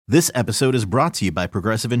This episode is brought to you by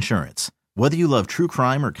Progressive Insurance. Whether you love true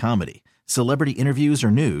crime or comedy, celebrity interviews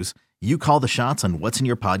or news, you call the shots on what's in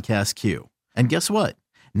your podcast queue. And guess what?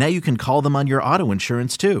 Now you can call them on your auto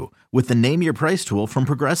insurance too with the Name Your Price tool from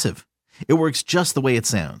Progressive. It works just the way it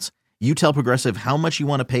sounds. You tell Progressive how much you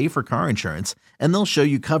want to pay for car insurance, and they'll show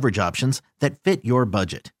you coverage options that fit your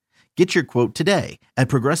budget. Get your quote today at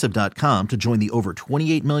Progressive.com to join the over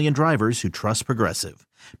 28 million drivers who trust Progressive.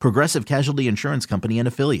 Progressive Casualty Insurance Company and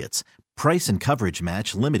Affiliates. Price and coverage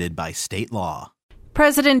match limited by state law.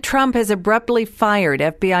 President Trump has abruptly fired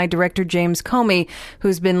FBI Director James Comey,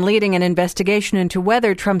 who's been leading an investigation into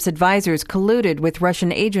whether Trump's advisors colluded with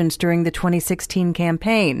Russian agents during the 2016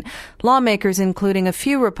 campaign. Lawmakers, including a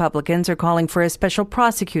few Republicans, are calling for a special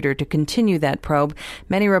prosecutor to continue that probe.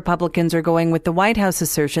 Many Republicans are going with the White House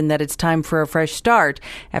assertion that it's time for a fresh start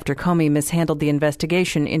after Comey mishandled the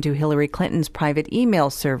investigation into Hillary Clinton's private email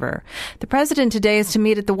server. The president today is to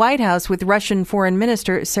meet at the White House with Russian Foreign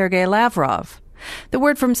Minister Sergei Lavrov. The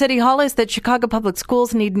word from City Hall is that Chicago Public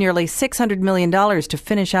Schools need nearly $600 million to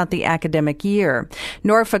finish out the academic year.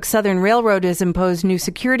 Norfolk Southern Railroad has imposed new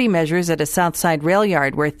security measures at a Southside rail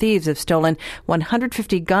yard where thieves have stolen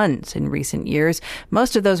 150 guns in recent years.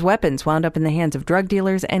 Most of those weapons wound up in the hands of drug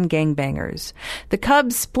dealers and gangbangers. The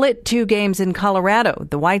Cubs split 2 games in Colorado.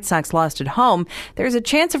 The White Sox lost at home. There's a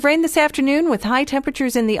chance of rain this afternoon with high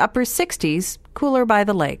temperatures in the upper 60s, cooler by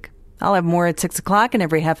the lake. I'll have more at 6 o'clock and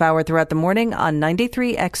every half hour throughout the morning on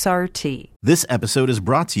 93 XRT. This episode is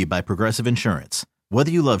brought to you by Progressive Insurance. Whether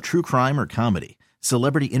you love true crime or comedy,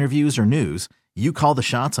 celebrity interviews or news, you call the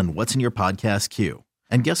shots on what's in your podcast queue.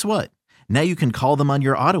 And guess what? Now you can call them on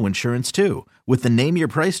your auto insurance too with the Name Your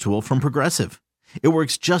Price tool from Progressive. It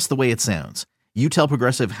works just the way it sounds. You tell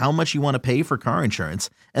Progressive how much you want to pay for car insurance,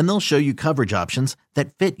 and they'll show you coverage options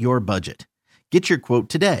that fit your budget. Get your quote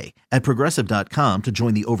today at Progressive.com to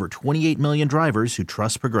join the over 28 million drivers who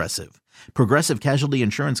trust Progressive. Progressive Casualty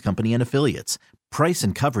Insurance Company and Affiliates. Price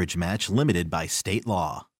and coverage match limited by state law.